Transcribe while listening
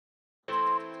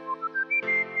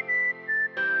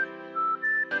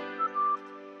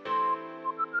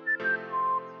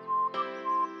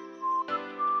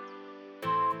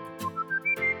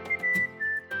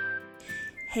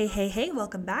Hey,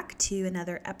 welcome back to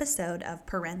another episode of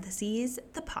Parentheses,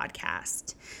 the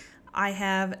podcast. I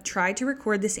have tried to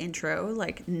record this intro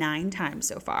like 9 times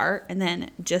so far, and then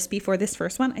just before this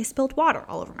first one, I spilled water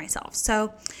all over myself.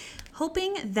 So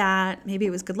hoping that maybe it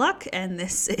was good luck and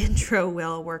this intro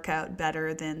will work out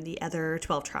better than the other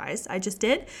 12 tries I just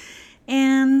did.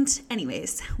 And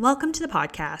anyways, welcome to the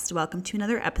podcast. Welcome to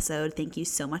another episode. Thank you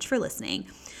so much for listening.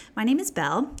 My name is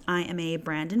Belle. I am a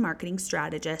brand and marketing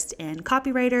strategist and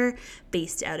copywriter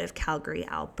based out of Calgary,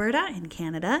 Alberta in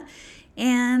Canada.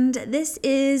 And this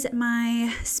is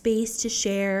my space to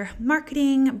share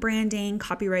marketing, branding,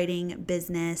 copywriting,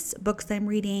 business, books I'm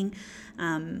reading,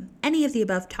 any of the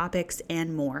above topics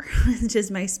and more. It's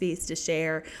just my space to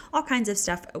share all kinds of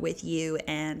stuff with you.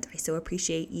 And I so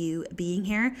appreciate you being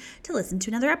here to listen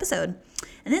to another episode.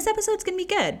 And this episode's going to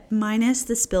be good, minus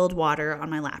the spilled water on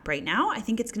my lap right now. I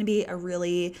think it's going to be a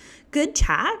really good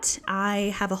chat.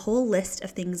 I have a whole list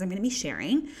of things I'm going to be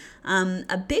sharing.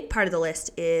 A big part of the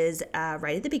list is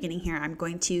right at the beginning here. I'm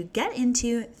going to get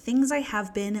into things I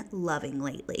have been loving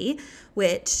lately,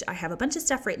 which I have a bunch of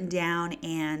stuff written down,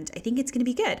 and I think it's going to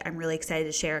be good. I'm really excited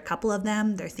to share a couple of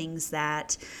them. They're things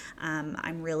that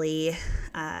I'm really,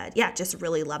 just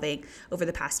really loving over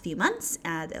the past few months,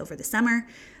 over the summer,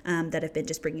 that have been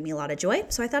just bringing me a lot of joy.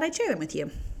 So I thought I'd share them with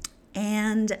you.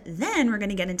 And then we're going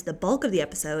to get into the bulk of the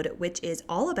episode, which is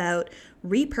all about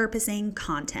repurposing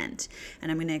content.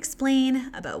 And I'm going to explain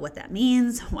about what that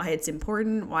means, why it's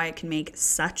important, why it can make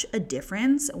such a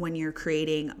difference when you're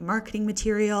creating marketing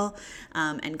material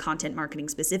and content marketing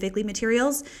specifically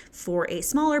materials for a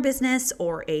smaller business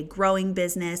or a growing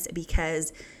business,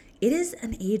 because it is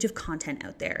an age of content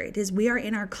out there. We are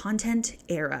in our content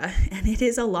era, and it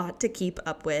is a lot to keep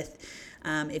up with.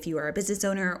 If you are a business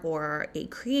owner or a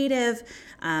creative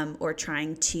or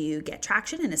trying to get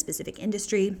traction in a specific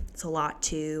industry, it's a lot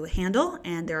to handle.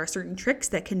 And there are certain tricks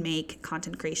that can make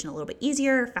content creation a little bit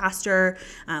easier, faster,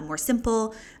 more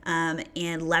simple,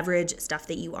 and leverage stuff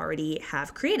that you already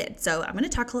have created. So I'm going to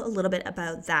talk a little bit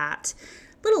about that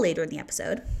a little later in the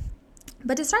episode.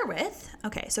 But to start with,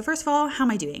 okay, so first of all, how am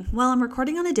I doing? Well, I'm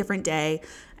recording on a different day.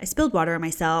 I spilled water on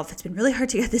myself. It's been really hard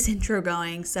to get this intro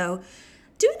going. So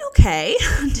doing okay.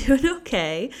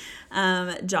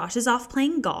 Josh is off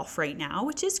playing golf right now,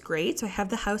 which is great. So I have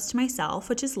the house to myself,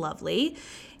 which is lovely.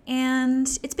 And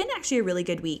it's been actually a really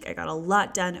good week. I got a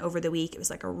lot done over the week. It was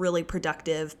like a really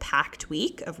productive, packed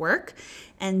week of work.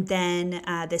 And then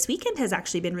this weekend has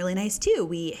actually been really nice too.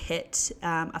 We hit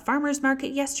a farmer's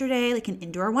market yesterday, like an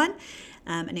indoor one.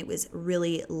 And it was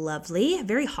really lovely,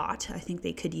 very hot. I think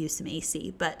they could use some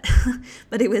AC, but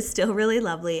it was still really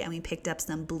lovely. And we picked up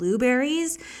some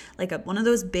blueberries, like one of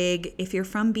those big, if you're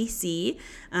from BC,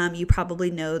 you probably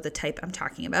know the type I'm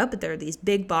talking about, but there are these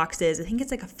big boxes. I think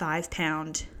it's like a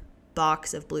 5-pound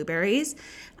box of blueberries.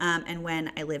 And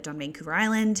when I lived on Vancouver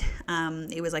Island,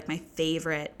 it was like my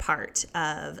favorite part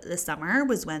of the summer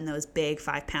was when those big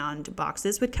 5-pound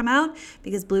boxes would come out,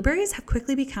 because blueberries have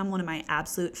quickly become one of my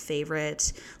absolute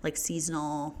favorite, like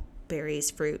seasonal berries,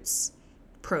 fruits,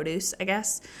 produce, I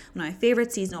guess, one of my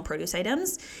favorite seasonal produce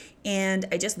items. And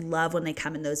I just love when they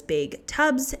come in those big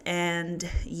tubs and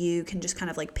you can just kind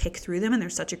of like pick through them, and they're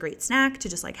such a great snack to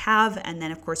just like have. And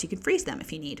then of course you can freeze them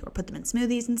if you need, or put them in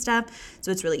smoothies and stuff.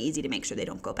 So it's really easy to make sure they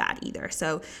don't go bad either.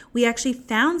 So we actually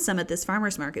found some at this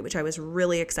farmer's market, which I was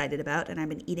really excited about, and I've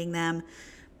been eating them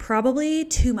probably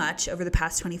too much over the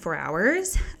past 24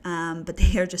 hours. But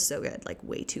they are just so good, like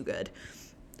way too good.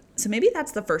 So maybe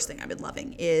that's the first thing I've been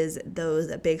loving, is those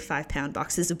big 5-pound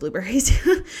boxes of blueberries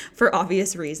for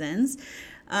obvious reasons.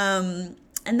 And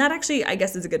that actually, I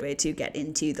guess, is a good way to get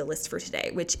into the list for today,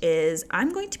 which is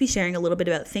I'm going to be sharing a little bit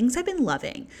about things I've been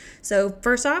loving. So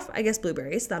first off, I guess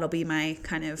blueberries. That'll be my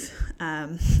kind of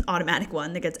automatic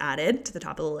one that gets added to the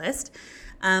top of the list.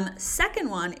 Second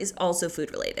one is also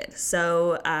food related.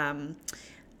 So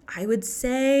I would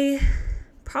say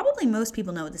probably most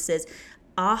people know what this is.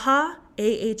 AHA,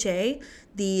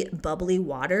 the bubbly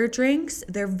water drinks.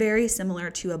 They're very similar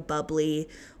to a bubbly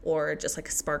or just like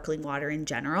a sparkling water in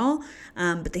general,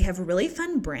 but they have really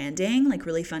fun branding, like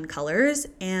really fun colors,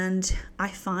 and I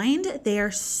find they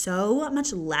are so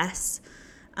much less,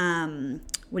 what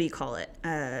do you call it?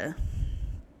 Oh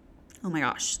my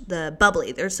gosh, the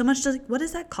bubbly. There's so much, what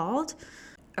is that called?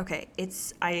 Okay,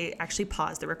 I actually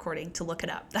paused the recording to look it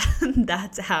up.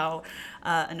 That's how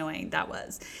annoying that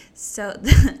was. So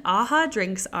the AHA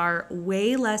drinks are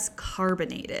way less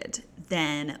carbonated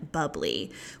than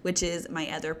bubbly, which is my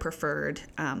other preferred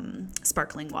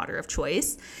sparkling water of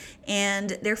choice. And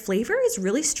their flavor is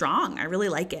really strong. I really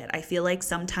like it. I feel like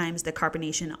sometimes the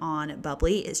carbonation on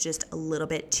bubbly is just a little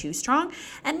bit too strong,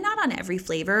 and not on every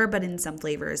flavor, but in some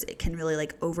flavors it can really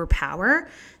like overpower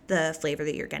the flavor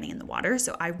that you're getting in the water.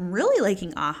 So I'm really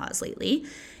liking AHA's lately.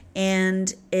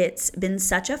 And it's been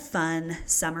such a fun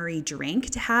summery drink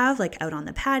to have, like out on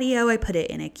the patio. I put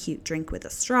it in a cute drink with a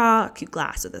straw, a cute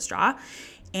glass with a straw.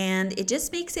 And it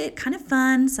just makes it kind of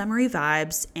fun, summery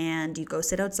vibes. And you go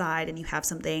sit outside and you have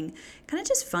something kind of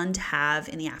just fun to have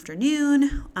in the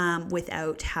afternoon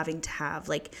without having to have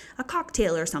like a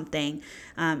cocktail or something.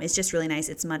 It's just really nice.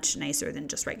 It's much nicer than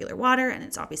just regular water, and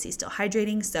it's obviously still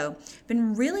hydrating. So I've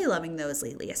been really loving those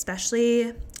lately, especially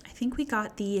I think we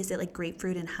got is it like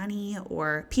grapefruit and honey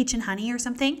or peach and honey or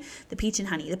something? The peach and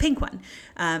honey, the pink one.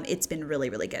 It's been really,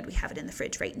 really good. We have it in the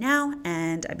fridge right now,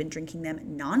 and I've been drinking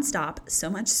them nonstop, so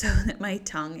much so that my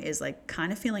tongue is like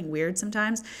kind of feeling weird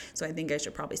sometimes. So I think I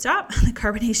should probably stop. The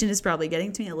carbonation is probably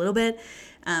getting to me a little bit.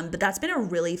 But that's been a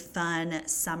really fun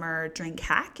summer drink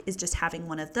hack, is just having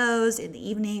one of those in the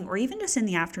evening or even just in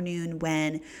the afternoon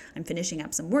when I'm finishing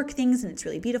up some work things and it's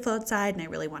really beautiful outside and I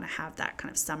really want to have that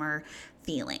kind of summer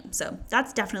feeling. So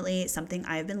that's definitely something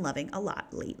I've been loving a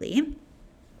lot lately.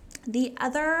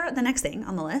 The next thing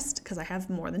on the list, because I have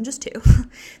more than just two,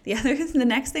 the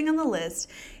next thing on the list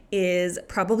is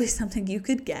probably something you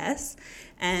could guess,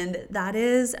 and that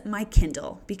is my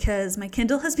Kindle, because my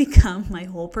Kindle has become my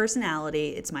whole personality.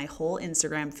 It's my whole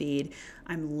Instagram feed.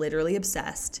 I'm literally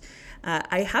obsessed.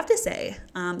 I have to say,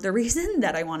 the reason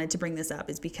that I wanted to bring this up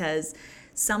is because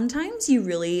sometimes you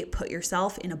really put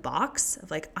yourself in a box of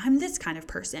like, I'm this kind of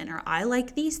person, or I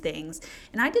like these things.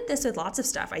 And I did this with lots of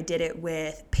stuff. I did it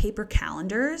with paper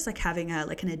calendars, like having an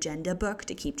agenda book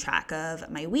to keep track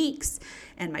of my weeks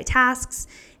and my tasks.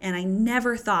 And I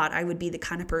never thought I would be the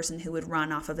kind of person who would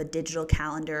run off of a digital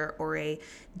calendar or a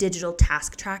digital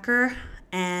task tracker.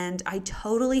 And I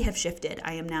totally have shifted.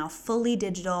 I am now fully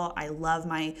digital. I love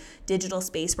my digital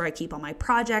space where I keep all my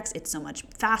projects. It's so much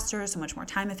faster, so much more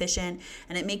time efficient,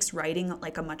 and it makes writing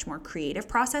like a much more creative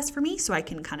process for me. So I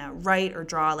can kind of write or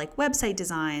draw like website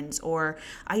designs or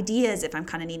ideas if I'm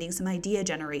kind of needing some idea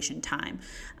generation time,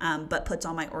 but puts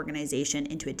all my organization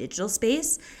into a digital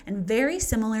space. And very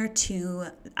similar to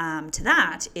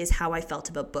that is how I felt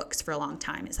about books for a long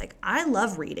time. It's like, I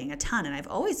love reading a ton, and I've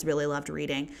always really loved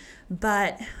reading,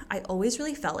 but I always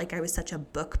really felt like I was such a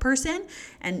book person,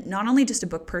 and not only just a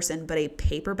book person, but a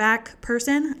paperback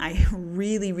person. I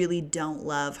really, really don't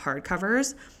love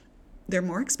hardcovers. They're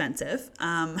more expensive,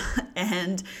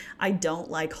 and I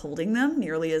don't like holding them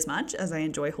nearly as much as I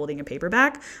enjoy holding a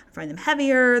paperback. I find them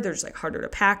heavier. They're just like harder to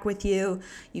pack with you.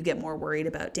 You get more worried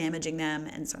about damaging them,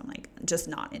 and so I'm like just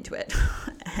not into it.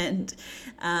 And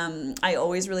I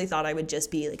always really thought I would just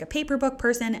be like a paper book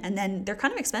person, and then they're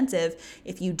kind of expensive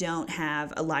if you don't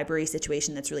have a library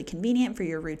situation that's really convenient for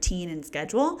your routine and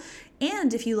schedule.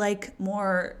 And if you like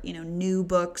more, new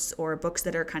books or books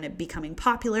that are kind of becoming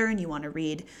popular and you want to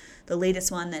read the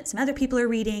latest one that some other people are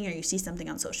reading, or you see something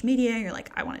on social media, you're like,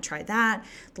 I want to try that.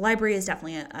 The library is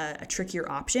definitely a trickier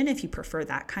option if you prefer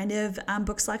that kind of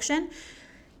book selection.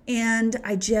 And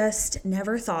I just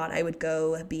never thought I would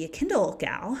go be a Kindle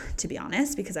gal, to be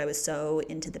honest, because I was so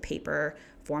into the paper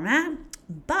format.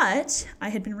 But I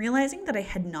had been realizing that I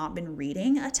had not been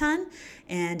reading a ton,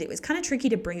 and it was kind of tricky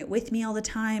to bring it with me all the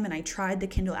time. And I tried the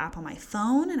Kindle app on my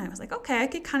phone, and I was like, okay, I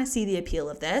could kind of see the appeal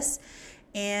of this.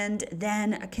 And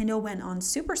then a Kindle went on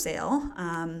super sale,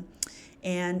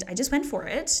 and I just went for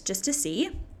it just to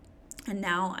see. And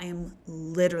now I am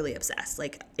literally obsessed.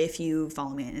 Like, if you follow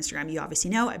me on Instagram, you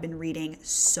obviously know I've been reading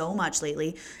so much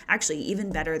lately. Actually,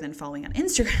 even better than following on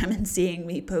Instagram and seeing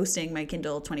me posting my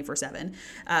Kindle 24/7.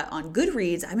 On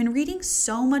Goodreads, I've been reading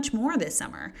so much more this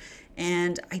summer.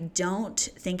 And I don't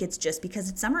think it's just because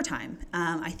it's summertime.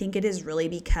 I think it is really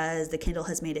because the Kindle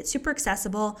has made it super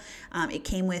accessible. It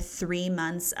came with 3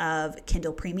 months of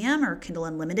Kindle Premium or Kindle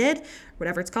Unlimited,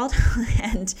 whatever it's called.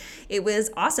 And it was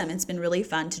awesome. It's been really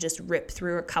fun to just rip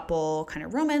through a couple kind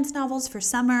of romance novels for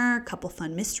summer, a couple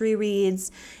fun mystery reads.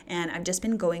 And I've just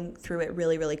been going through it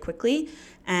really, really quickly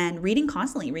and reading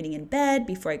constantly, reading in bed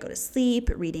before I go to sleep,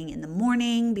 reading in the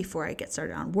morning before I get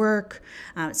started on work.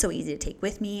 It's so easy to take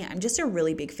with me. I'm just a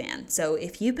really big fan. So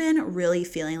if you've been really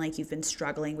feeling like you've been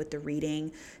struggling with the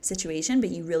reading situation, but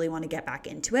you really want to get back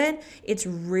into it, it's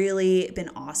really been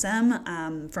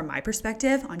awesome from my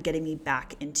perspective on getting me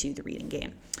back into the reading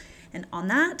game. And on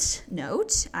that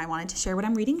note, I wanted to share what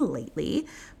I'm reading lately,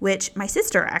 which my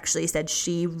sister actually said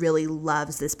she really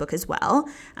loves this book as well.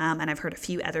 And I've heard a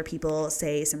few other people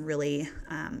say some really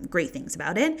great things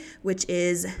about it, which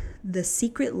is The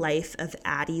Secret Life of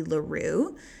Addie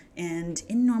LaRue. And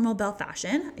in normal Belle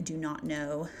fashion, I do not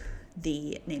know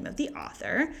the name of the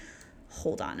author.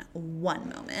 Hold on one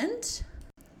moment.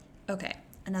 Okay,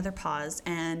 another pause,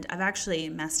 and I've actually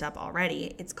messed up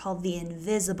already. It's called The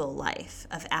Invisible Life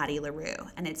of Addie LaRue,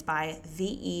 and it's by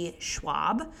V.E.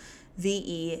 Schwab,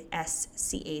 Veschwab.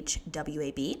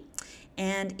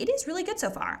 And it is really good so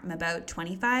far. I'm about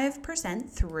 25%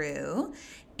 through,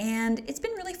 and it's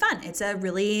been really fun. It's a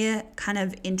really kind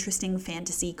of interesting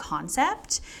fantasy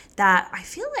concept that I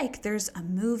feel like there's a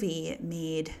movie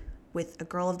made with a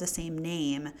girl of the same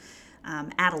name.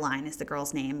 Adeline is the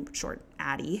girl's name, short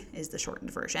Addie is the shortened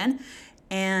version.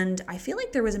 And I feel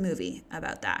like there was a movie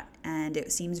about that, and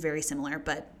it seems very similar,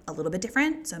 but a little bit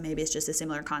different. So maybe it's just a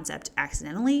similar concept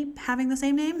accidentally having the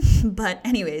same name. But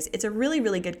anyways, it's a really,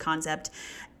 really good concept,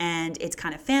 and it's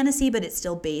kind of fantasy, but it's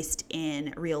still based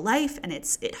in real life, and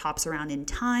it hops around in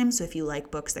time. So if you like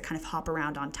books that kind of hop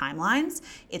around on timelines,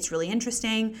 it's really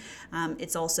interesting.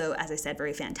 It's also, as I said,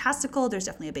 very fantastical. There's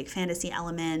definitely a big fantasy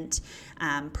element,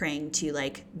 praying to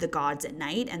like the gods at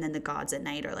night, and then the gods at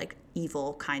night are like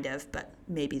evil kind of, but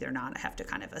maybe they're not. I have to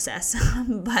kind of assess.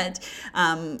 But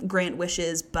grant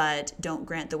wishes, but don't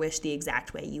grant the wish the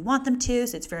exact way you want them to.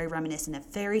 So it's very reminiscent of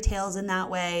fairy tales in that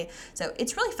way. So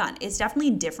it's really fun. It's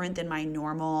definitely different than my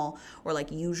normal or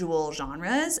like usual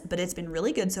genres, but it's been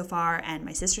really good so far. And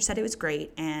my sister said it was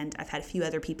great. And I've had a few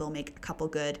other people make a couple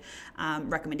good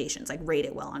recommendations, like rate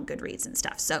it well on Goodreads and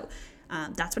stuff. So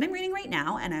that's what I'm reading right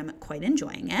now, and I'm quite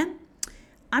enjoying it.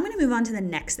 I'm going to move on to the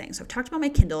next thing. So I've talked about my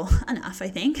Kindle enough, I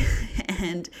think,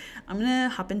 and I'm going to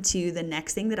hop into the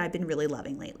next thing that I've been really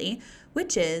loving lately,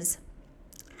 which is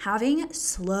having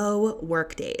slow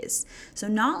work days. So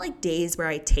not like days where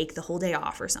I take the whole day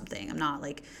off or something. I'm not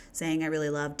like saying I really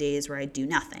love days where I do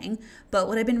nothing, but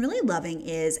what I've been really loving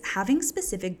is having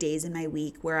specific days in my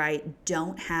week where I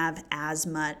don't have as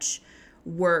much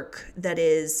work that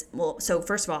is, well, so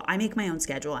first of all, I make my own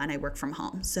schedule and I work from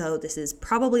home. So this is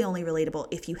probably only relatable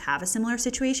if you have a similar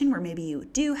situation where maybe you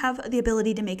do have the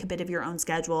ability to make a bit of your own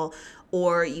schedule,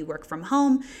 or you work from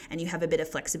home and you have a bit of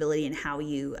flexibility in how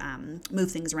you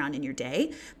move things around in your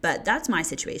day. But that's my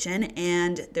situation,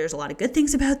 and there's a lot of good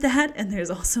things about that, and there's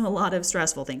also a lot of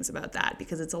stressful things about that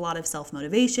because it's a lot of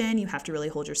self-motivation. You have to really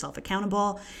hold yourself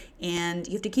accountable, and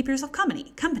you have to keep yourself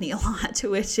company a lot,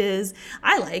 which is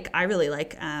I really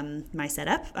like my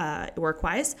setup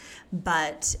work-wise,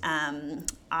 but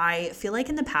I feel like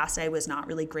in the past I was not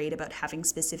really great about having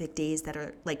specific days that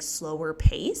are like slower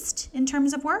paced in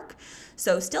terms of work.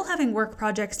 So still having work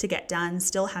projects to get done,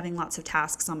 still having lots of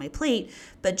tasks on my plate,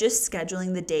 but just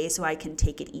scheduling the day so I can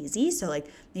take it easy. So like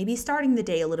maybe starting the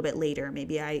day a little bit later,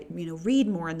 maybe I read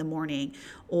more in the morning,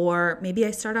 or maybe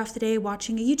I start off the day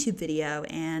watching a YouTube video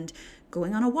and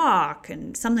going on a walk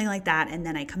and something like that. And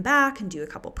then I come back and do a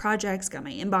couple projects, got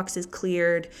my inboxes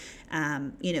cleared,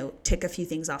 tick a few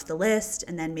things off the list,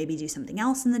 and then maybe do something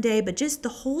else in the day, but just the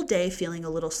whole day feeling a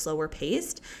little slower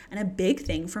paced. And a big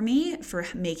thing for me for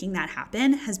making that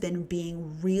happen has been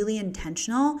being really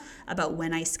intentional about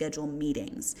when I schedule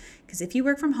meetings. Because if you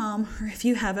work from home, or if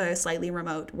you have a slightly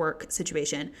remote work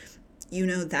situation, you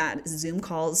know that Zoom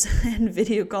calls and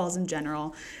video calls in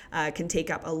general can take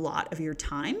up a lot of your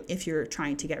time if you're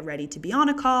trying to get ready to be on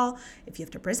a call, if you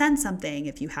have to present something,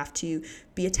 if you have to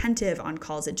be attentive on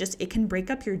calls. It can break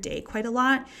up your day quite a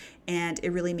lot, and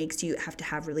it really makes you have to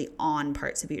have really on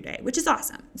parts of your day, which is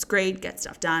awesome. It's great, get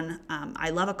stuff done. I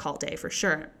love a call day for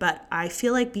sure, but I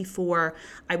feel like before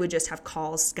I would just have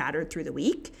calls scattered through the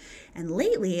week. And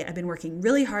lately, I've been working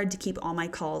really hard to keep all my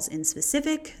calls in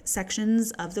specific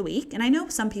sections of the week. And I know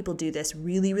some people do this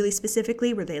really, really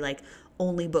specifically where they like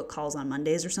only book calls on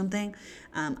Mondays or something.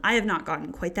 I have not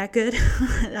gotten quite that good.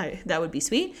 That would be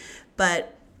sweet.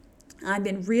 But I've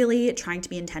been really trying to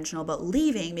be intentional about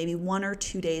leaving maybe 1 or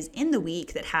 2 days in the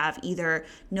week that have either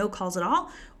no calls at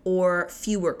all or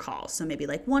fewer calls. So maybe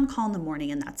like one call in the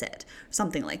morning and that's it,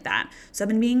 something like that. So I've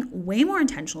been being way more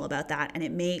intentional about that, and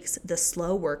it makes the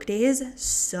slow work days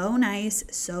so nice,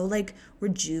 so like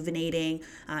rejuvenating.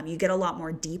 You get a lot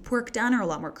more deep work done or a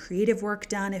lot more creative work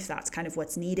done if that's kind of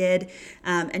what's needed,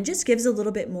 and just gives a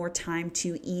little bit more time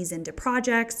to ease into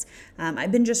projects.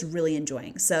 I've been just really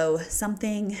enjoying. So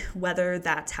something, whether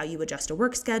that's how you adjust a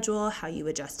work schedule, how you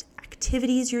adjust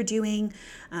activities you're doing.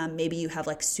 Maybe you have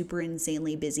like super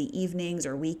insanely busy evenings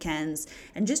or weekends,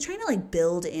 and just trying to like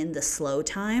build in the slow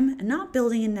time and not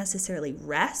building in necessarily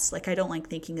rest. Like I don't like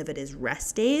thinking of it as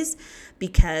rest days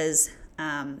because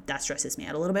that stresses me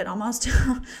out a little bit almost.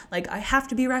 Like I have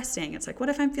to be resting. It's like, what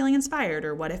if I'm feeling inspired,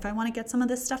 or what if I want to get some of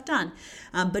this stuff done?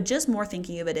 But just more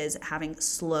thinking of it as having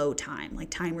slow time, like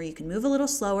time where you can move a little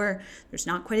slower. There's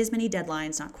not quite as many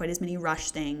deadlines, not quite as many rush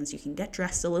things. You can get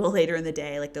dressed a little later in the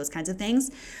day, like those kinds of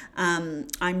things.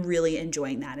 I'm really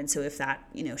enjoying that. And so if that,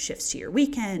 shifts to your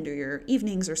weekend or your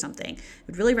evenings or something, I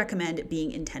would really recommend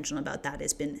being intentional about that.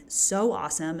 It's been so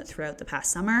awesome throughout the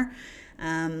past summer.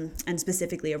 And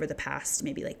specifically over the past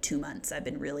maybe like 2 months, I've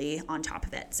been really on top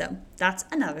of it. So that's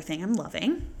another thing I'm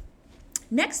loving.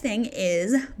 Next thing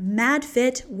is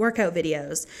MadFit workout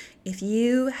videos. If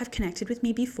you have connected with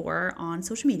me before on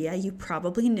social media, you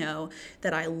probably know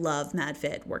that I love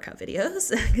MadFit workout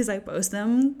videos because I post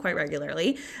them quite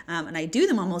regularly, and I do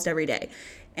them almost every day.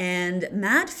 And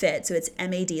MadFit, so it's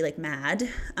M-A-D, like mad,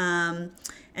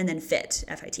 and then fit,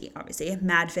 F-I-T, obviously,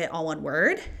 MadFit, all one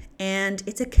word. And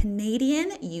it's a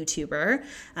Canadian YouTuber,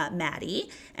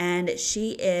 Maddie, and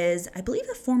she is, I believe,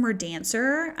 a former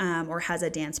dancer or has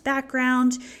a dance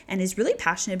background, and is really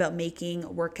passionate about making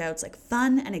workouts like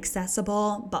fun and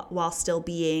accessible, but while still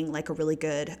being like a really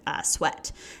good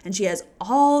sweat. And she has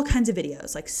all kinds of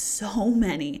videos, like so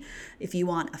many. If you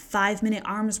want a 5-minute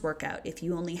arms workout, if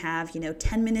you only have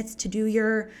 10 minutes to do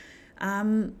your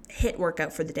HIIT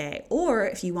workout for the day, or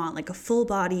if you want like a full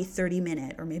body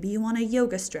 30-minute, or maybe you want a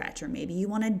yoga stretch, or maybe you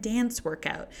want a dance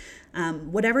workout,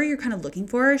 whatever you're kind of looking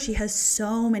for, she has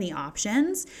so many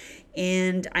options.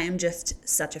 And I am just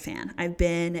such a fan. I've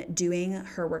been doing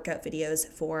her workout videos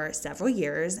for several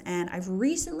years, and I've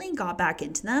recently got back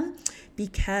into them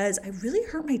because I really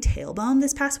hurt my tailbone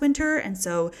this past winter. And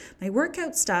so my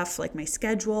workout stuff, like my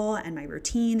schedule and my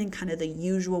routine and kind of the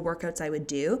usual workouts I would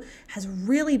do, has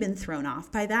really been thrown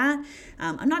off by that.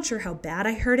 I'm not sure how bad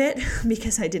I hurt it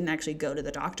because I didn't actually go to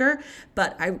the doctor,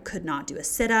 but I could not do a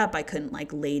sit-up. I couldn't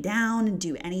like lay down and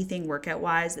do anything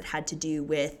workout-wise that had to do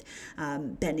with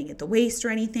bending at the waist or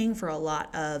anything for a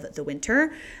lot of the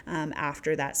winter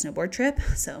after that snowboard trip.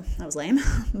 So that was lame,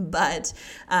 but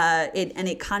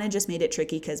it kind of just made it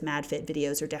tricky because MadFit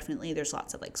videos are definitely, there's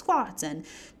lots of like squats and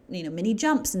mini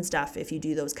jumps and stuff if you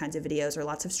do those kinds of videos, or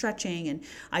lots of stretching. And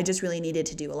I just really needed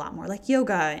to do a lot more like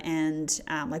yoga and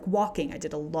like walking. I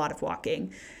did a lot of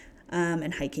walking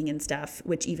and hiking and stuff,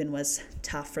 which even was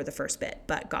tough for the first bit,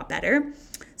 but got better.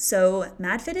 So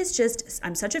MadFit is just,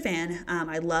 I'm such a fan.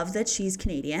 I love that she's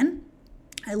Canadian.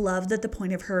 I love that the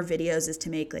point of her videos is to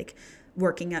make like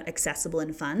working out accessible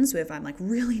and fun. So if I'm like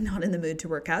really not in the mood to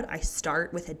work out, I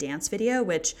start with a dance video,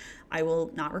 which I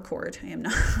will not record.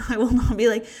 I will not be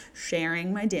like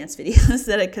sharing my dance videos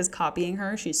because copying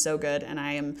her, she's so good and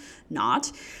I am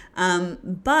not.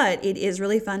 But it is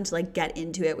really fun to like get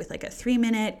into it with like a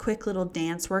 3-minute quick little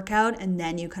dance workout, and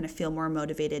then you kind of feel more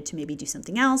motivated to maybe do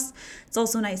something else. It's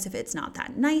also nice if it's not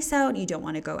that nice out and you don't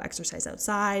want to go exercise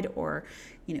outside or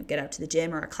get out to the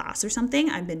gym or a class or something.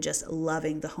 I've been just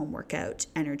loving the home workout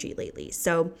energy lately.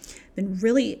 So I've been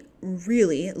really,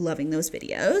 really loving those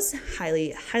videos.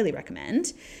 Highly, highly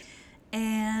recommend.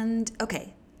 And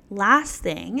okay, last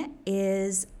thing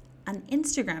is an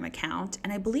Instagram account,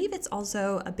 and I believe it's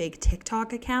also a big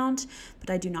TikTok account, but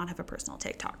I do not have a personal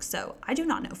TikTok, so I do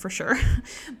not know for sure.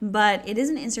 But it is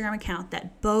an Instagram account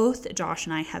that both Josh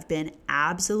and I have been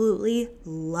absolutely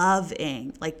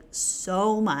loving, like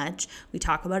so much. We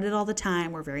talk about it all the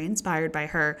time. We're very inspired by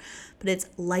her, but it's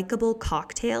Likeable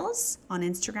Cocktails on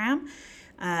Instagram.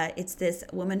 It's this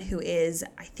woman who is,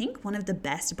 I think, one of the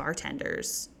best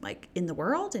bartenders like in the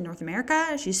world, in North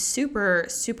America. She's super,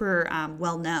 super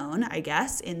well known, I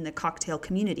guess, in the cocktail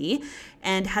community,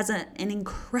 and has an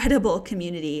incredible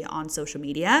community on social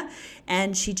media.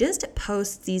 And she just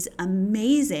posts these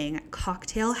amazing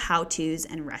cocktail how-tos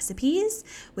and recipes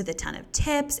with a ton of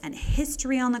tips and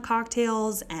history on the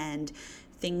cocktails and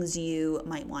things you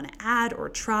might want to add or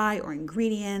try, or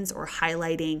ingredients, or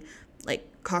highlighting like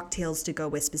cocktails to go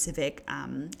with specific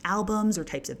albums or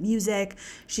types of music.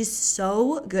 She's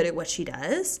so good at what she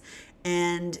does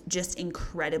and just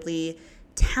incredibly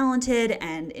talented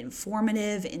and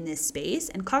informative in this space.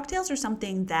 And cocktails are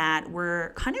something that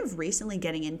we're kind of recently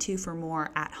getting into for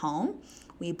more at home.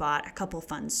 We bought a couple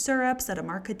fun syrups at a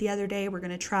market the other day we're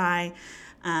going to try.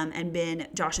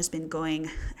 Josh has been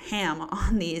going ham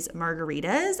on these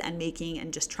margaritas and making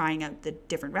and just trying out the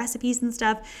different recipes and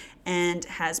stuff, and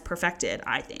has perfected,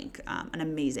 I think, an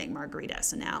amazing margarita.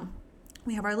 So now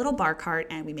we have our little bar cart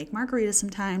and we make margaritas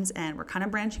sometimes, and we're kind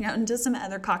of branching out into some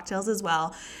other cocktails as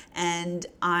well. And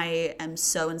I am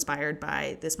so inspired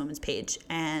by this woman's page.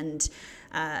 And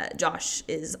Josh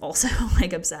is also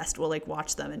like obsessed. We'll like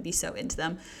watch them and be so into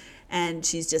them. And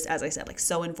she's just, as I said, like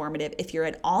so informative. If you're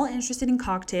at all interested in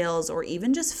cocktails or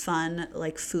even just fun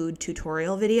like food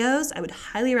tutorial videos, I would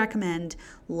highly recommend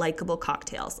Likeable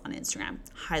Cocktails on Instagram.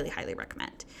 Highly, highly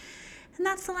recommend. And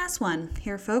that's the last one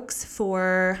here, folks,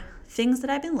 for things that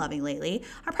I've been loving lately.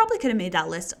 I probably could have made that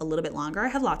list a little bit longer. I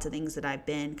have lots of things that I've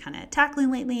been kind of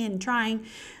tackling lately and trying,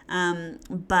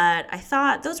 but I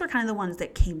thought those were kind of the ones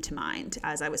that came to mind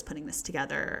as I was putting this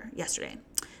together yesterday,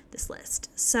 this list.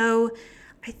 So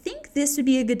I think this would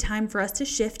be a good time for us to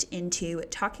shift into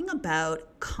talking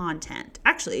about content.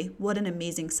 Actually, what an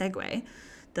amazing segue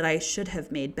that I should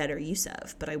have made better use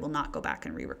of, but I will not go back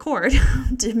and re-record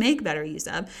to make better use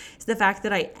of, is the fact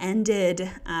that I ended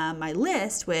my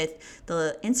list with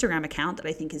the Instagram account that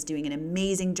I think is doing an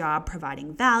amazing job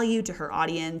providing value to her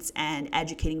audience and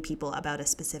educating people about a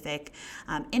specific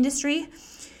industry,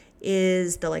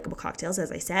 is the Likeable Cocktails,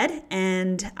 as I said.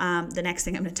 And the next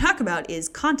thing I'm going to talk about is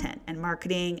content and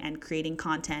marketing and creating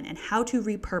content and how to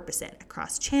repurpose it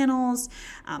across channels,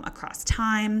 across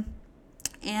time.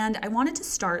 And I wanted to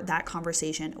start that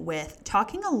conversation with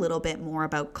talking a little bit more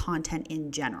about content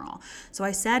in general. So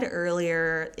I said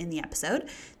earlier in the episode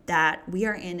that we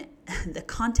are in the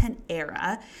content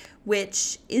era,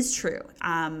 which is true.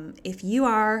 If you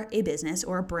are a business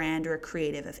or a brand or a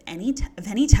creative of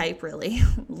any type, really,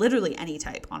 literally any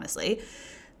type, honestly,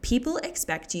 people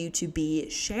expect you to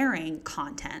be sharing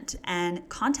content, and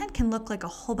content can look like a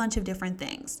whole bunch of different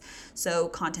things. So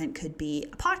content could be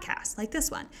a podcast like this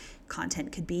one.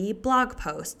 Content could be blog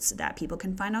posts that people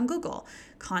can find on Google.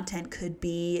 Content could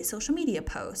be social media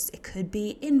posts. It could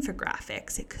be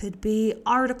infographics. It could be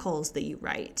articles that you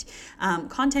write.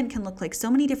 Content can look like so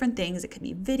many different things. It could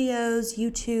be videos,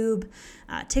 YouTube,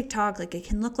 TikTok. Like it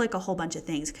can look like a whole bunch of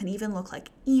things. It can even look like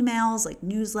emails, like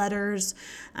newsletters.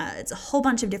 It's a whole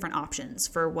bunch of different options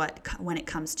for when it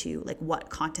comes to like what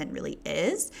content really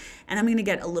is. And I'm going to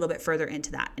get a little bit further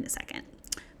into that in a second.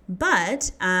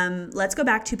 But let's go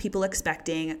back to people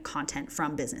expecting content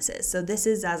from businesses. So this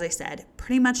is, as I said,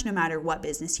 pretty much no matter what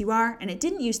business you are. And it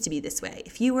didn't used to be this way.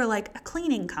 If you were like a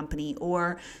cleaning company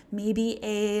or maybe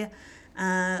a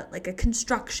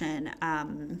construction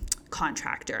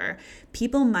contractor,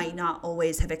 people might not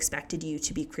always have expected you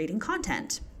to be creating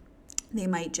content. They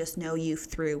might just know you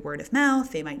through word of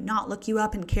mouth. They might not look you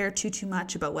up and care too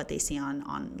much about what they see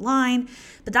online.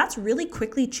 But that's really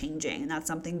quickly changing. And that's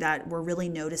something that we're really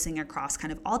noticing across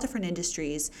kind of all different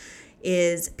industries,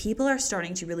 is people are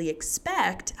starting to really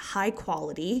expect high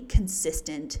quality,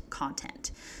 consistent content.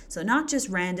 So not just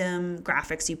random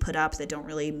graphics you put up that don't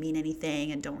really mean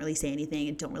anything and don't really say anything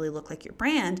and don't really look like your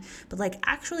brand, but like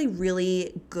actually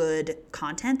really good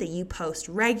content that you post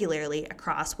regularly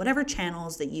across whatever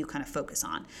channels that you kind of focus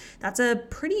on. That's a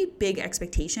pretty big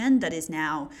expectation that is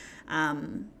now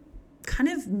kind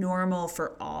of normal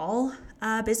for all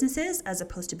businesses, as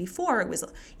opposed to before it was,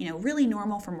 really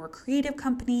normal for more creative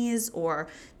companies or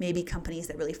maybe companies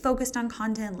that really focused on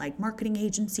content like marketing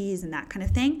agencies and that kind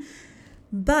of thing,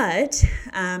 but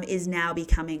is now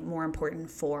becoming more important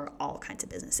for all kinds of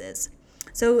businesses.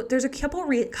 So there's a couple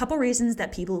reasons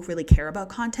that people really care about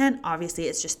content. Obviously,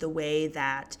 it's just the way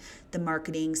that the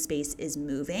marketing space is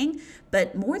moving.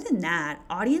 But more than that,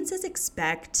 audiences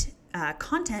expect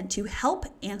content to help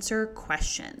answer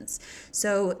questions.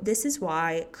 So this is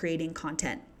why creating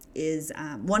content is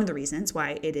one of the reasons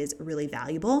why it is really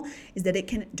valuable, is that it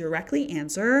can directly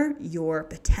answer your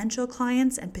potential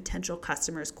clients and potential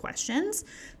customers' questions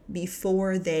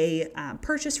before they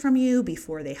purchase from you,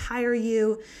 before they hire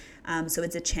you. So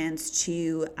it's a chance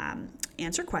to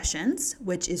answer questions,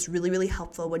 which is really, really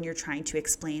helpful when you're trying to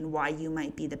explain why you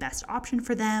might be the best option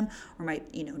for them, or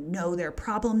might, know their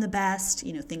problem the best,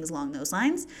 things along those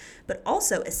lines, but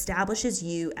also establishes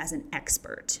you as an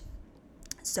expert.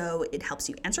 So it helps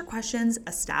you answer questions,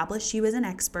 establish you as an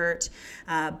expert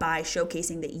by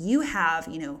showcasing that you have,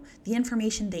 the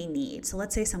information they need. So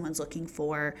let's say someone's looking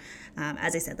for,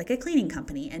 as I said, like a cleaning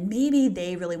company, and maybe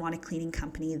they really want a cleaning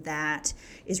company that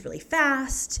is really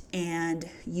fast and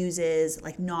uses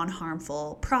like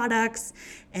non-harmful products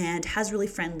and has really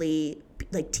friendly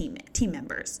like team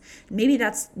members. Maybe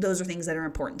those are things that are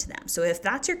important to them. So if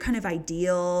that's your kind of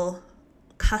ideal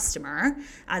customer,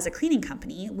 as a cleaning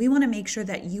company, we want to make sure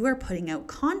that you are putting out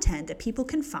content that people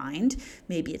can find.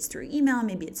 Maybe it's through email,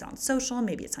 maybe it's on social,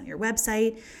 maybe it's on your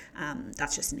website.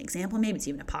 That's just an example. Maybe it's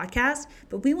even a podcast.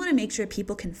 But we want to make sure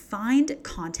people can find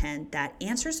content that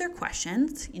answers their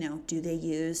questions. Do they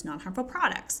use non-harmful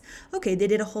products? Okay, they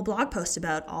did a whole blog post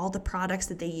about all the products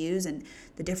that they use and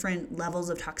the different levels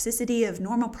of toxicity of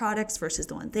normal products versus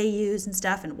the ones they use and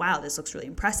stuff. And wow, this looks really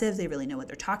impressive. They really know what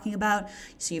they're talking about.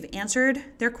 So you've answered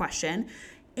their question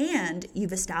and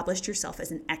you've established yourself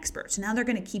as an expert. So now they're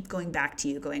going to keep going back to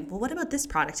you going, well, what about this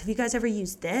product? Have you guys ever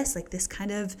used this? Like this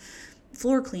kind of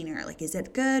floor cleaner? Like, is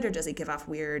it good or does it give off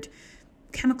weird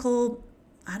chemical?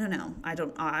 I don't know.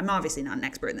 I'm obviously not an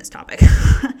expert in this topic.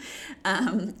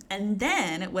 And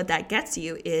then what that gets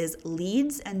you is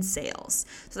leads and sales.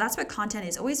 So that's what content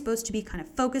is always supposed to be kind of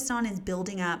focused on, is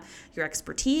building up your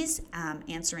expertise,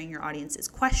 answering your audience's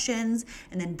questions,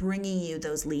 and then bringing you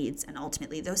those leads and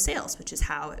ultimately those sales, which is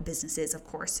how businesses, of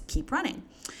course, keep running.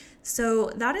 So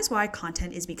that is why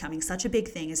content is becoming such a big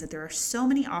thing, is that there are so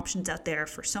many options out there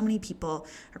for so many people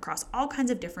across all kinds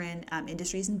of different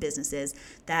industries and businesses,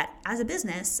 that as a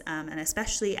business, and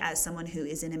especially as someone who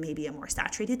is in maybe a more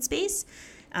saturated space,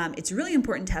 it's really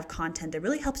important to have content that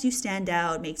really helps you stand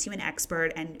out, makes you an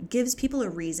expert, and gives people a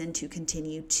reason to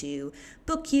continue to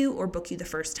book you the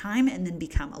first time and then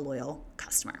become a loyal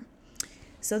customer.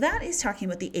 So that is talking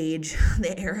about the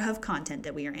era of content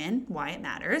that we are in, why it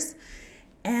matters.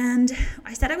 And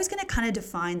I said I was going to kind of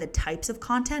define the types of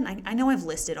content. I know I've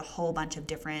listed a whole bunch of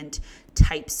different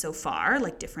types so far,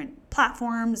 like different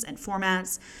platforms and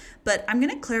formats, but I'm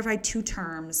going to clarify two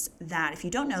terms that, if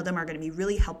you don't know them, are going to be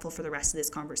really helpful for the rest of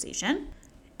this conversation.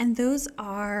 And those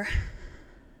are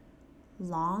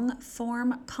long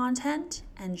form content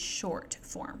and short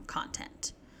form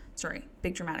content. Sorry,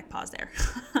 big dramatic pause there.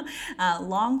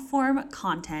 Long form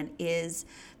content is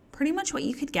pretty much what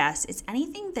you could guess. It's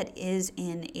anything that is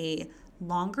in a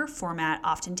longer format,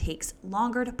 often takes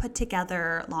longer to put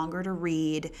together, longer to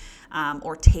read,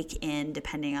 or take in,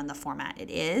 depending on the format it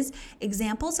is.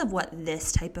 Examples of what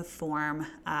this type of form,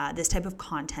 this type of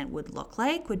content would look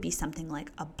like would be something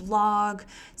like a blog,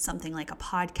 something like a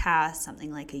podcast,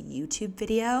 something like a YouTube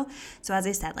video. So as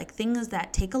I said, like things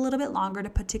that take a little bit longer to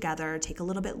put together, take a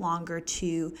little bit longer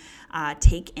to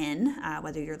take in,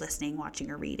 whether you're listening, watching,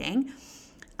 or reading.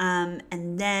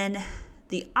 And then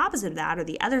the opposite of that, or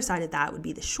the other side of that, would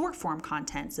be the short form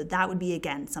content. So that would be,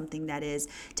 again, something that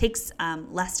takes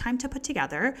less time to put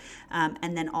together,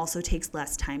 and then also takes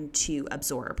less time to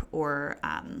absorb or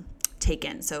take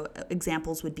in. So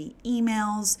examples would be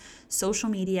emails, social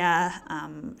media,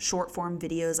 short form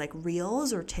videos like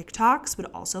Reels or TikToks would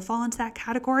also fall into that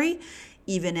category,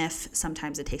 even if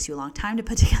sometimes it takes you a long time to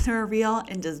put together a reel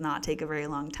and does not take a very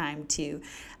long time to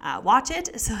watch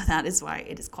it. So that is why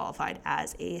it is qualified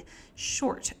as a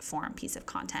short form piece of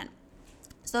content.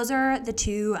 So those are the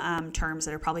two terms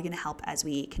that are probably going to help as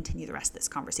we continue the rest of this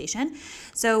conversation.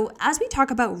 So as we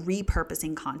talk about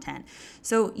repurposing content,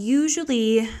 so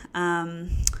usually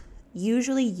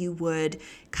you would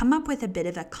come up with a bit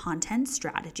of a content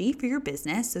strategy for your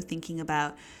business. So thinking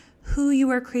about who you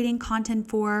are creating content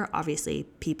for, obviously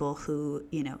people who,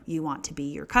 you want to be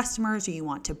your customers or you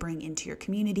want to bring into your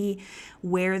community,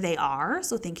 where they are.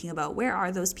 So thinking about where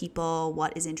are those people,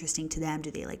 what is interesting to them,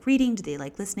 do they like reading, do they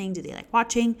like listening, do they like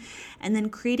watching, and then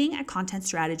creating a content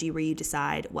strategy where you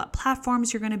decide what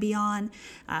platforms you're going to be on,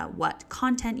 what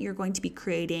content you're going to be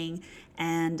creating,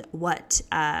 and what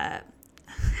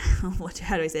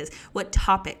what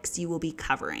topics you will be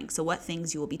covering. So what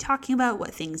things you will be talking about,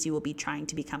 what things you will be trying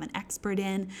to become an expert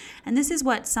in. And this is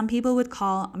what some people would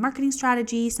call a marketing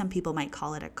strategy. Some people might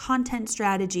call it a content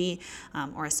strategy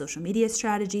or a social media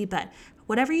strategy. But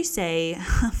whatever you say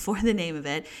for the name of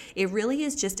it, it really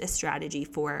is just a strategy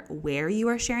for where you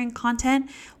are sharing content,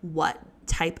 what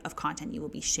type of content you will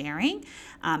be sharing,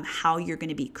 how you're going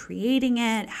to be creating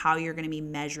it, how you're going to be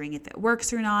measuring if it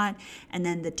works or not, and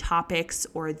then the topics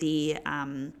or the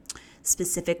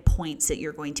specific points that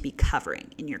you're going to be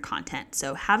covering in your content.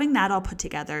 So having that all put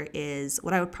together is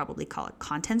what I would probably call a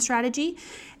content strategy.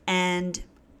 And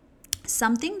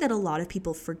something that a lot of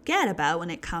people forget about when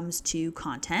it comes to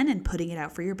content and putting it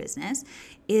out for your business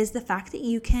is the fact that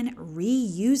you can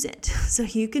reuse it. So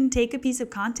you can take a piece of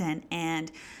content and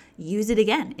use it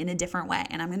again in a different way.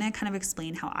 And I'm going to kind of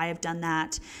explain how I have done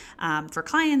that for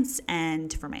clients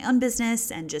and for my own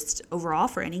business and just overall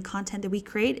for any content that we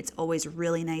create. It's always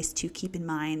really nice to keep in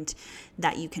mind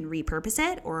that you can repurpose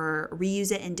it or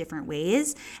reuse it in different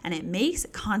ways. And it makes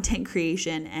content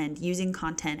creation and using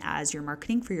content as your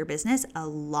marketing for your business a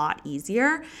lot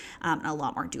easier and a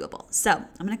lot more doable. So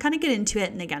I'm going to kind of get into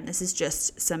it. And again, this is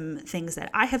just some things that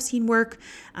I have seen work,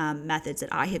 methods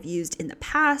that I have used in the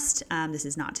past. This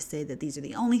is not to say that these are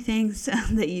the only things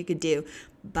that you could do,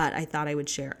 but I thought I would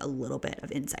share a little bit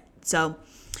of insight. So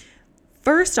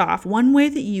first off, one way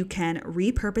that you can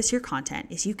repurpose your content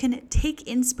is you can take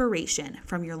inspiration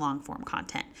from your long form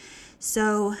content.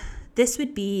 So this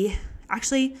would be,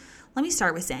 actually, let me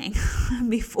start with saying,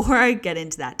 before I get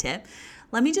into that tip,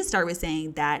 let me just start with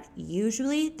saying that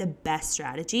usually the best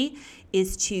strategy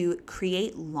is to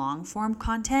create long form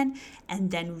content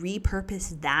and then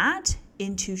repurpose that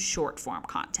into short form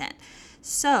content.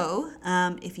 So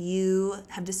if you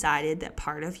have decided that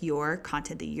part of your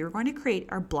content that you're going to create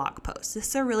are blog posts, this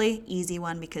is a really easy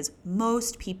one because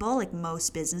most people, like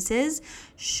most businesses,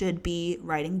 should be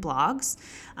writing blogs.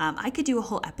 I could do a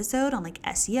whole episode on like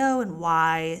SEO and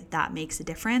why that makes a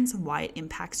difference and why it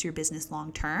impacts your business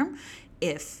long term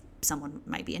if someone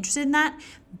might be interested in that.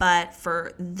 But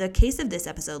for the case of this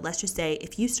episode, let's just say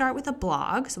if you start with a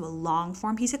blog, so a long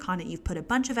form piece of content, you've put a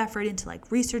bunch of effort into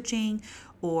like researching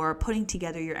or putting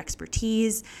together your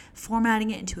expertise, formatting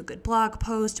it into a good blog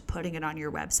post, putting it on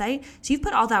your website. So you've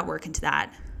put all that work into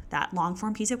that long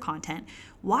form piece of content.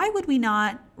 Why would we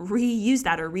not reuse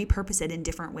that or repurpose it in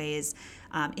different ways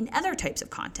in other types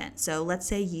of content? So let's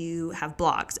say you have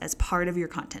blogs as part of your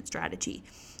content strategy.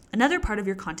 Another part of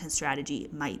your content strategy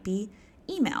might be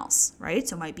emails, right?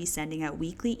 So it might be sending out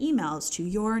weekly emails to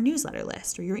your newsletter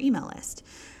list or your email list.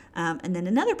 And then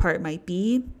another part might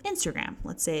be Instagram.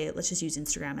 Let's just use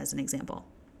Instagram as an example.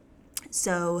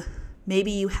 So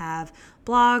maybe you have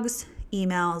blogs,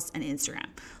 emails, and Instagram.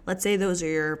 Let's say those are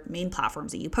your main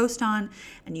platforms that you post on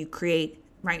and you create.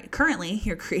 Right, currently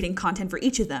you're creating content for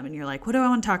each of them and you're like, what do I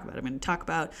want to talk about? I'm going to talk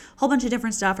about a whole bunch of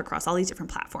different stuff across all these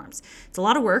different platforms. It's a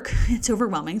lot of work. It's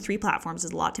overwhelming. 3 platforms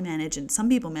is a lot to manage and some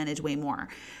people manage way more.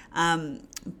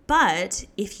 But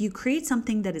if you create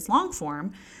something that is long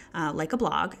form, like a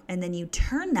blog, and then you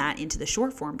turn that into the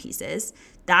short form pieces,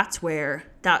 that's where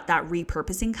that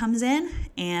repurposing comes in.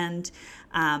 And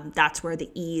that's where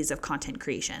the ease of content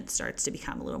creation starts to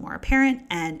become a little more apparent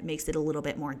and makes it a little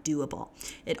bit more doable.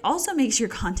 It also makes your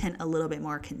content a little bit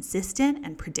more consistent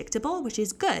and predictable, which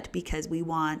is good because we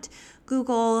want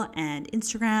Google and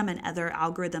Instagram and other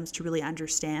algorithms to really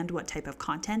understand what type of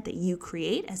content that you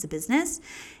create as a business.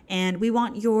 And we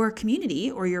want your community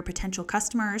or your potential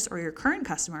customers or your current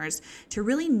customers to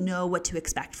really know what to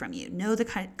expect from you, know the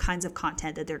kinds of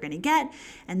content that they're going to get.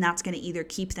 And that's going to either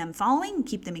keep them following,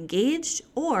 keep them engaged,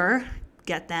 or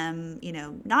get them,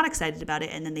 not excited about it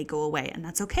and then they go away. And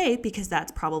that's okay because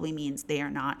that probably means they are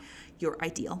not your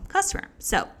ideal customer.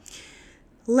 So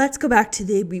let's go back to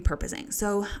the repurposing.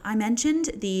 So I mentioned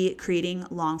the creating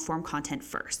long form content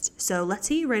first. So let's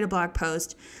say you write a blog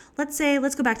post. Let's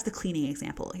go back to the cleaning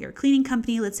example. You're a cleaning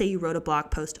company. Let's say you wrote a blog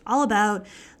post all about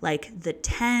like the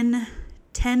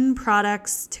 10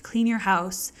 products to clean your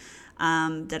house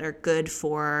that are good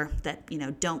for that,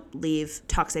 don't leave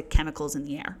toxic chemicals in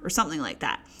the air or something like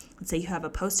that. Let's say you have a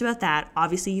post about that.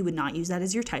 Obviously, you would not use that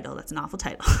as your title. That's an awful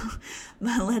title.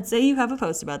 But let's say you have a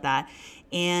post about that.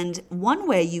 And one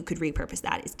way you could repurpose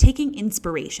that is taking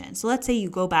inspiration. So let's say you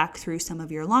go back through some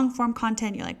of your long form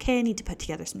content. You're like, okay, I need to put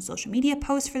together some social media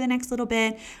posts for the next little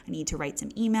bit. I need to write some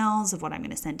emails of what I'm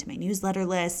going to send to my newsletter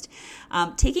list.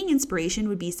 Taking inspiration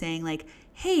would be saying like,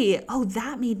 hey,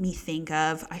 that made me think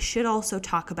of, I should also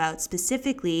talk about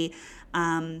specifically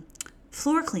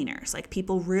floor cleaners. Like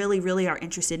people really, really are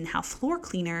interested in how floor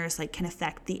cleaners can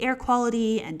affect the air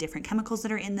quality and different chemicals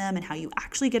that are in them and how you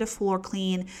actually get a floor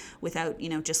clean without,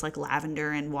 just like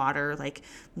lavender and water, like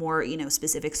more,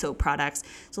 specific soap products.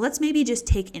 So let's maybe just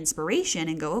take inspiration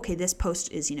and go, okay, this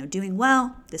post is, doing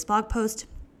well, this blog post.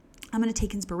 I'm going to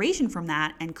take inspiration from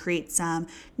that and create some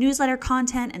newsletter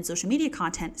content and social media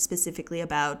content specifically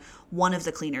about one of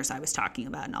the cleaners I was talking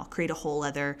about. And I'll create a whole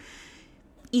other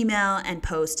email and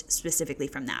post specifically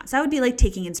from that. So that would be like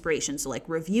taking inspiration. So like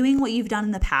reviewing what you've done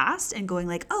in the past and going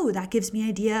like, oh, that gives me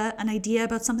an idea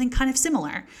about something kind of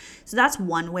similar. So that's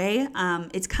one way.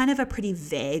 It's kind of a pretty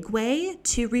vague way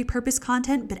to repurpose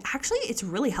content, but actually it's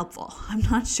really helpful. I'm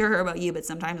not sure about you, but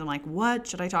sometimes I'm like, what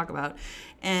should I talk about?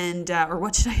 And, or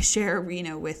what should I share,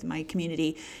 with my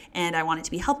community? And I want it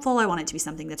to be helpful. I want it to be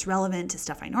something that's relevant to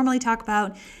stuff I normally talk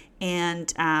about.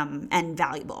 and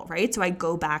valuable, right? So I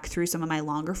go back through some of my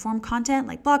longer form content,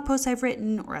 like blog posts I've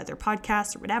written or other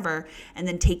podcasts or whatever, and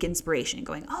then take inspiration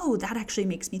going, oh, that actually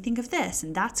makes me think of this,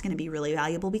 and that's going to be really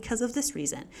valuable because of this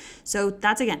reason. So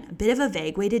that's, again, a bit of a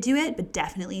vague way to do it, but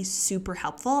definitely super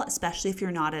helpful, especially if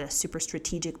you're not at a super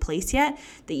strategic place yet,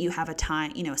 that you have a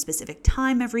time, a specific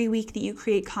time every week that you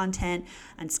create content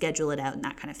and schedule it out and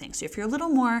that kind of thing. So if you're a little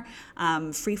more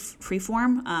free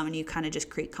form and you kind of just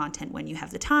create content when you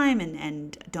have the time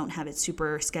and don't have it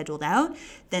super scheduled out,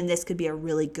 then this could be a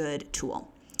really good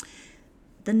tool.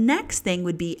 The next thing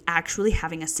would be actually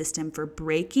having a system for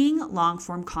breaking long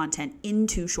form content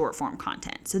into short form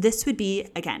content. So this would be,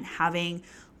 again, having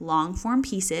long form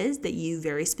pieces that you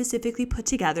very specifically put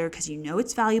together because you know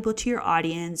it's valuable to your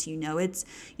audience, you know it's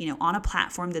on a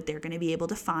platform that they're going to be able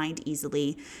to find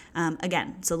easily.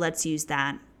 Again, so let's use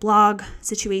that blog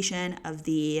situation of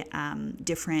the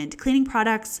different cleaning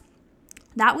products.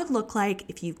 That would look like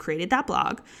if you've created that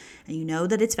blog and you know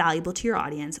that it's valuable to your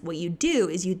audience, what you do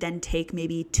is you then take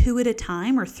maybe 2 at a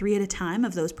time or 3 at a time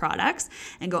of those products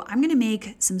and go, I'm going to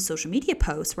make some social media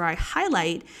posts where I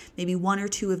highlight maybe 1 or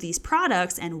 2 of these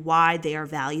products and why they are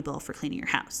valuable for cleaning your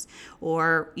house,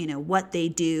 or what they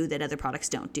do that other products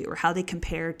don't do, or how they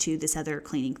compare to this other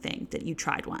cleaning thing that you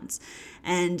tried once.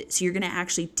 And so you're going to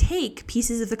actually take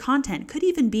pieces of the content, could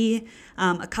even be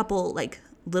a couple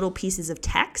little pieces of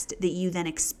text that you then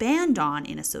expand on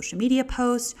in a social media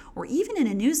post or even in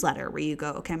a newsletter where you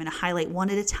go, okay, I'm going to highlight 1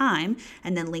 at a time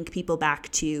and then link people back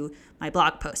to my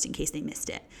blog post in case they missed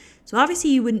it. So obviously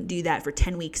you wouldn't do that for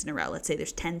 10 weeks in a row. Let's say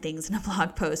there's 10 things in a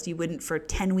blog post. You wouldn't for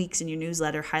 10 weeks in your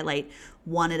newsletter highlight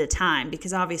 1 at a time,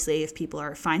 because obviously if people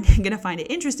are going to find it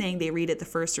interesting, they read it the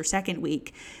first or second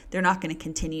week, they're not going to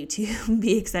continue to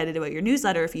be excited about your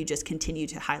newsletter if you just continue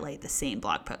to highlight the same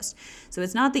blog post. So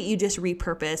it's not that you just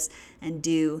repurpose and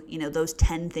do, those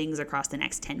 10 things across the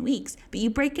next 10 weeks, but you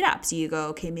break it up. So you go,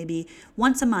 okay, maybe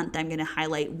once a month I'm going to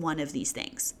highlight 1 of these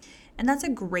things. And that's a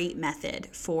great method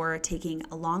for taking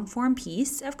a long form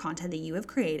piece of content that you have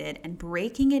created and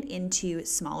breaking it into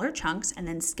smaller chunks and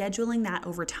then scheduling that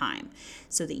over time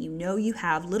so that you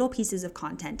have little pieces of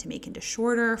content to make into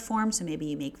shorter form. So maybe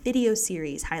you make video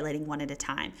series highlighting 1 at a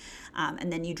time.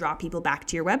 And then you draw people back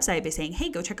to your website by saying, hey,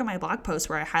 go check out my blog post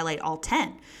where I highlight all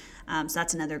 10. So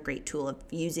that's another great tool of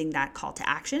using that call to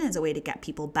action as a way to get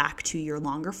people back to your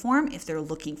longer form if they're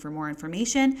looking for more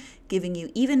information, giving you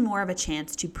even more of a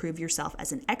chance to prove yourself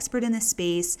as an expert in this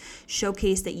space,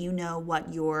 showcase that you know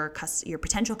what your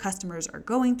potential customers are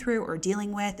going through or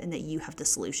dealing with, and that you have the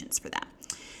solutions for them.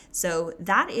 So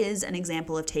that is an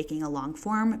example of taking a long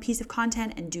form piece of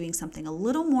content and doing something a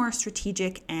little more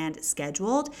strategic and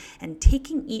scheduled, and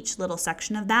taking each little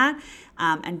section of that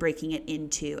and breaking it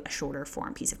into a shorter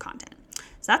form piece of content.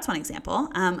 So that's one example.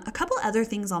 A couple other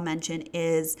things I'll mention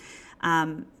is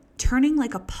turning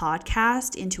like a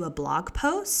podcast into a blog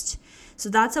post. So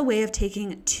that's a way of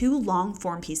taking 2 long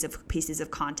form pieces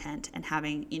of content and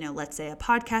having, let's say a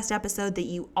podcast episode that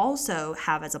you also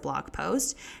have as a blog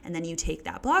post, and then you take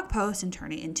that blog post and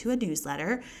turn it into a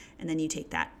newsletter, and then you take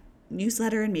that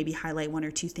newsletter and maybe highlight 1 or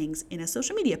 2 things in a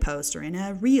social media post or in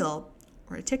a reel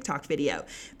or a TikTok video.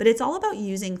 But it's all about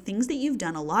using things that you've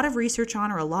done a lot of research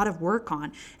on or a lot of work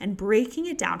on and breaking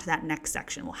it down to that next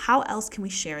section. Well, how else can we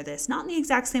share this? Not in the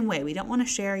exact same way. We don't want to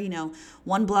share,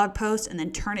 one blog post and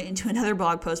then turn it into another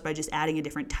blog post by just adding a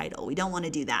different title. We don't want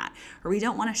to do that. Or we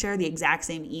don't want to share the exact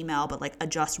same email but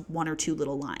adjust 1 or 2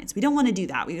 little lines. We don't want to do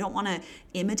that. We don't want to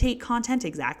imitate content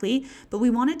exactly, but we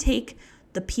want to take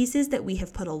the pieces that we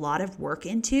have put a lot of work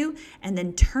into and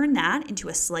then turn that into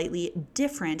a slightly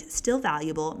different, still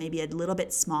valuable, maybe a little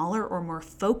bit smaller or more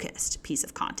focused piece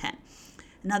of content.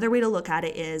 Another way to look at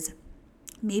it is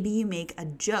maybe you make a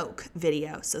joke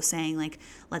video. So saying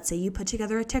let's say you put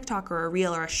together a TikTok or a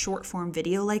reel or a short form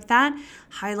video like that,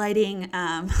 highlighting,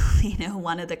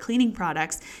 one of the cleaning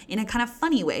products in a kind of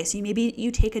funny way. So maybe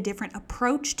you take a different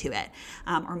approach to it,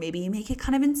 or maybe you make it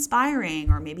kind of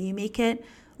inspiring, or maybe you make it,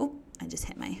 I just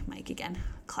hit my mic again.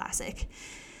 Classic.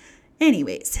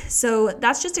 Anyways, so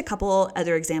that's just a couple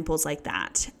other examples like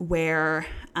that where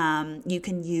you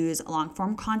can use long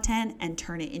form content and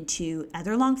turn it into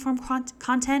other long form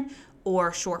content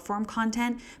or short form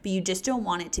content, but you just don't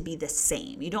want it to be the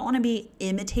same. You don't want to be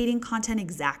imitating content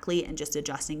exactly and just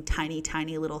adjusting tiny,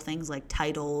 tiny little things like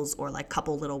titles or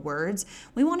couple little words.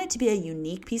 We want it to be a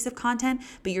unique piece of content,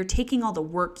 but you're taking all the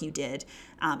work you did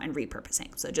and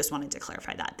repurposing. So just wanted to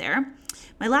clarify that there.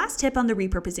 My last tip on the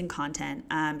repurposing content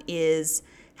is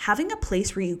having a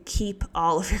place where you keep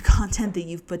all of your content that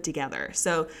you've put together.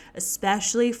 So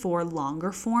especially for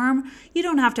longer form, you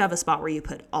don't have to have a spot where you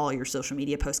put all your social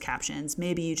media post captions.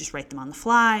 Maybe you just write them on the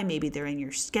fly. Maybe they're in your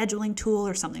scheduling tool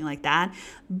or something like that.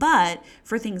 But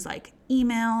for things like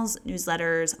emails,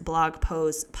 newsletters, blog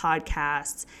posts,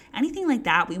 podcasts, anything like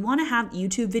that, we want to have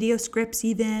YouTube video scripts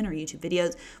even, or YouTube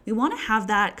videos. We want to have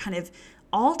that kind of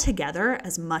all together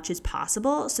as much as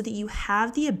possible so that you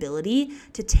have the ability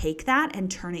to take that and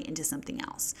turn it into something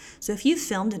else. So if you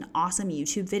filmed an awesome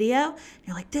YouTube video,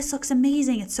 you're like, this looks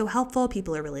amazing, it's so helpful,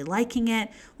 people are really liking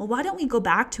it. Well, why don't we go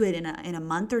back to it in a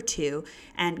month or two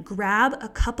and grab a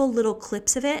couple little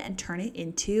clips of it and turn it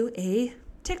into a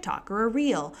TikTok or a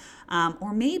reel,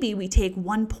 or maybe we take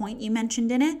one point you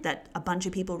mentioned in it that a bunch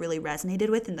of people really resonated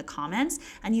with in the comments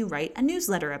and you write a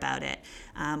newsletter about it,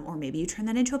 or maybe you turn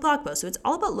that into a blog post. So it's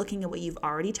all about looking at what you've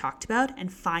already talked about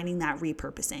and finding that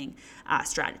repurposing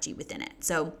strategy within it.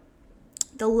 So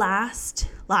the last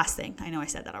thing, I know I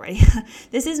said that already,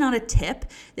 this is not a tip.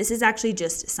 This is actually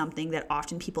just something that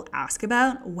often people ask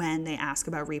about when they ask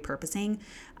about repurposing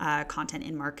content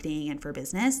in marketing and for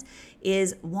business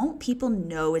is, won't people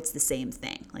know it's the same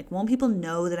thing? Like, won't people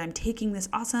know that I'm taking this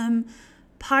awesome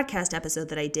podcast episode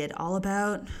that I did all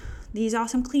about these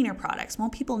awesome cleaner products?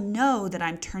 Won't people know that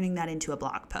I'm turning that into a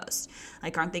blog post?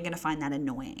 Like, aren't they going to find that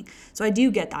annoying? So I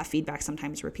do get that feedback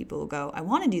sometimes where people will go, I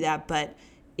want to do that, but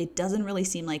it doesn't really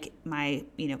seem like my,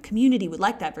 community would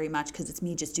like that very much because it's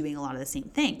me just doing a lot of the same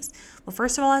things. Well,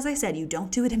 first of all, as I said, you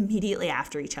don't do it immediately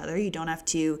after each other. You don't have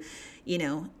to,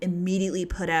 immediately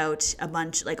put out a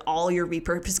bunch, like all your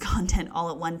repurposed content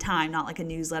all at one time, not like a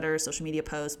newsletter, social media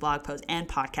post, blog post, and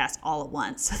podcast all at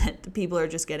once so that the people are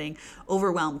just getting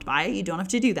overwhelmed by it. You don't have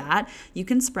to do that. You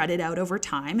can spread it out over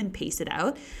time and pace it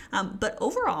out. But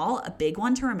overall, a big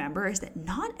one to remember is that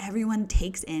not everyone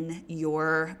takes in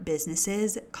your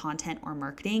business's content or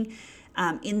marketing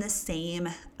in the same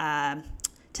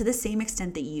to the same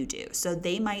extent that you do. So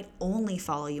they might only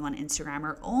follow you on Instagram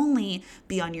or only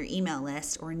be on your email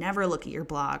list or never look at your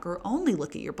blog or only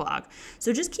look at your blog.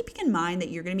 So just keeping in mind that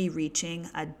you're going to be reaching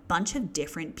a bunch of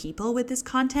different people with this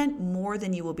content more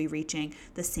than you will be reaching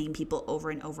the same people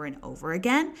over and over and over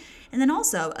again. And then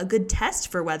also a good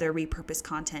test for whether repurposed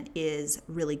content is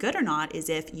really good or not is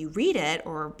if you read it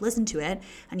or listen to it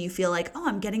and you feel like, oh,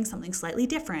 I'm getting something slightly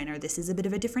different, or this is a bit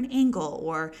of a different angle,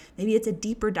 or maybe it's a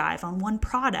deeper dive on one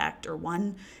product or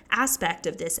one aspect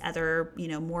of this other,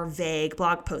 more vague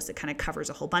blog post that kind of covers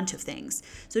a whole bunch of things.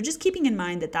 So just keeping in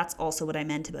mind that that's also what I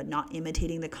meant about not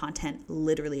imitating the content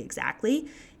literally exactly,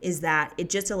 is that it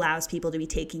just allows people to be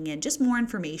taking in just more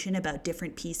information about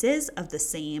different pieces of the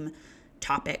same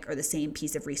topic or the same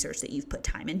piece of research that you've put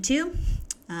time into.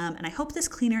 And I hope this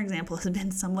cleaner example has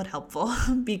been somewhat helpful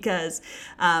because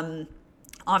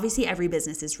obviously, every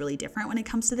business is really different when it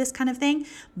comes to this kind of thing,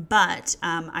 but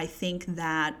I think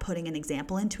that putting an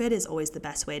example into it is always the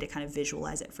best way to kind of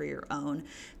visualize it for your own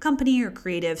company or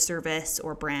creative service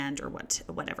or brand or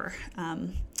whatever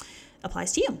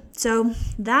applies to you. So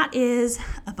that is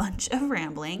a bunch of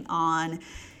rambling on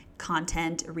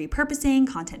content repurposing,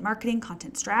 content marketing,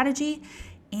 content strategy,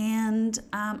 and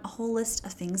a whole list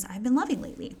of things I've been loving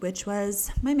lately, which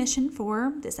was my mission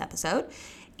for this episode.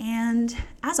 And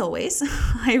as always,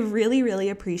 I really, really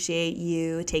appreciate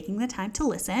you taking the time to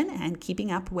listen and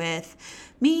keeping up with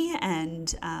me and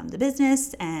the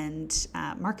business and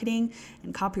marketing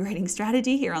and copywriting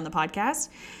strategy here on the podcast.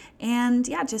 And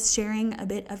yeah, just sharing a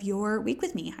bit of your week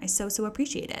with me. I so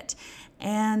appreciate it.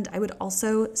 And I would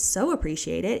also so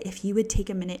appreciate it if you would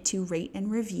take a minute to rate and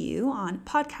review on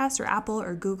podcasts or Apple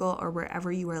or Google or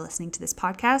wherever you are listening to this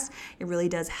podcast. It really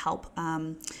does help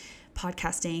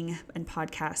podcasting and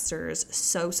podcasters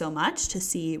so much to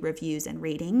see reviews and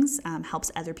ratings. Helps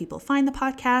other people find the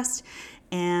podcast,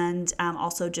 and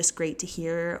also just great to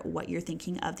hear what you're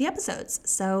thinking of the episodes.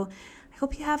 So I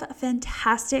hope you have a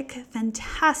fantastic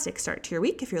start to your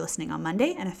week if you're listening on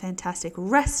Monday, and a fantastic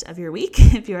rest of your week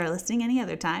if you are listening any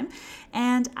other time.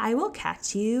 And I will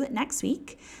catch you next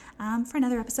week for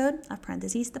another episode of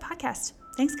Parentheses, the podcast.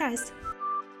 Thanks, guys.